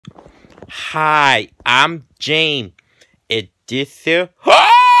Hi, I'm Jane. This is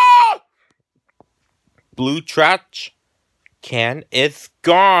blue trash can is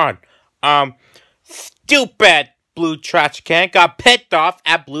gone. Stupid blue trash can got picked off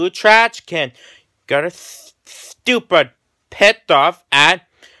at blue trash can. Got a stupid picked off at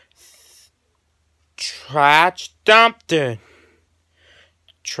trash dumpster.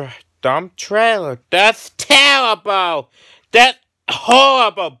 Dump trailer. That's terrible. That's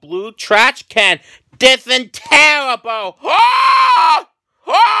horrible. Blue trash can. This is terrible.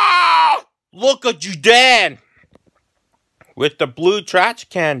 Look at you, Dan. With the blue trash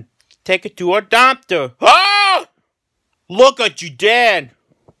can. Take it to a dumpster. Look at you, Dan.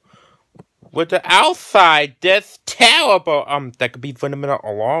 With the outside. That's terrible. That could be fundamental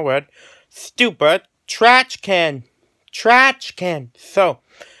along with stupid trash can. Trash can. So,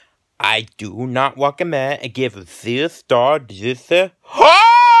 I do not recommend and give a 0-star. This is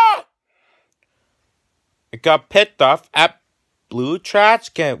it got picked off at blue trash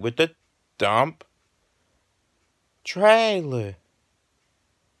can with the dump trailer.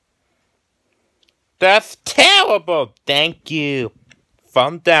 That's terrible. Thank you.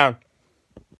 Thumb down.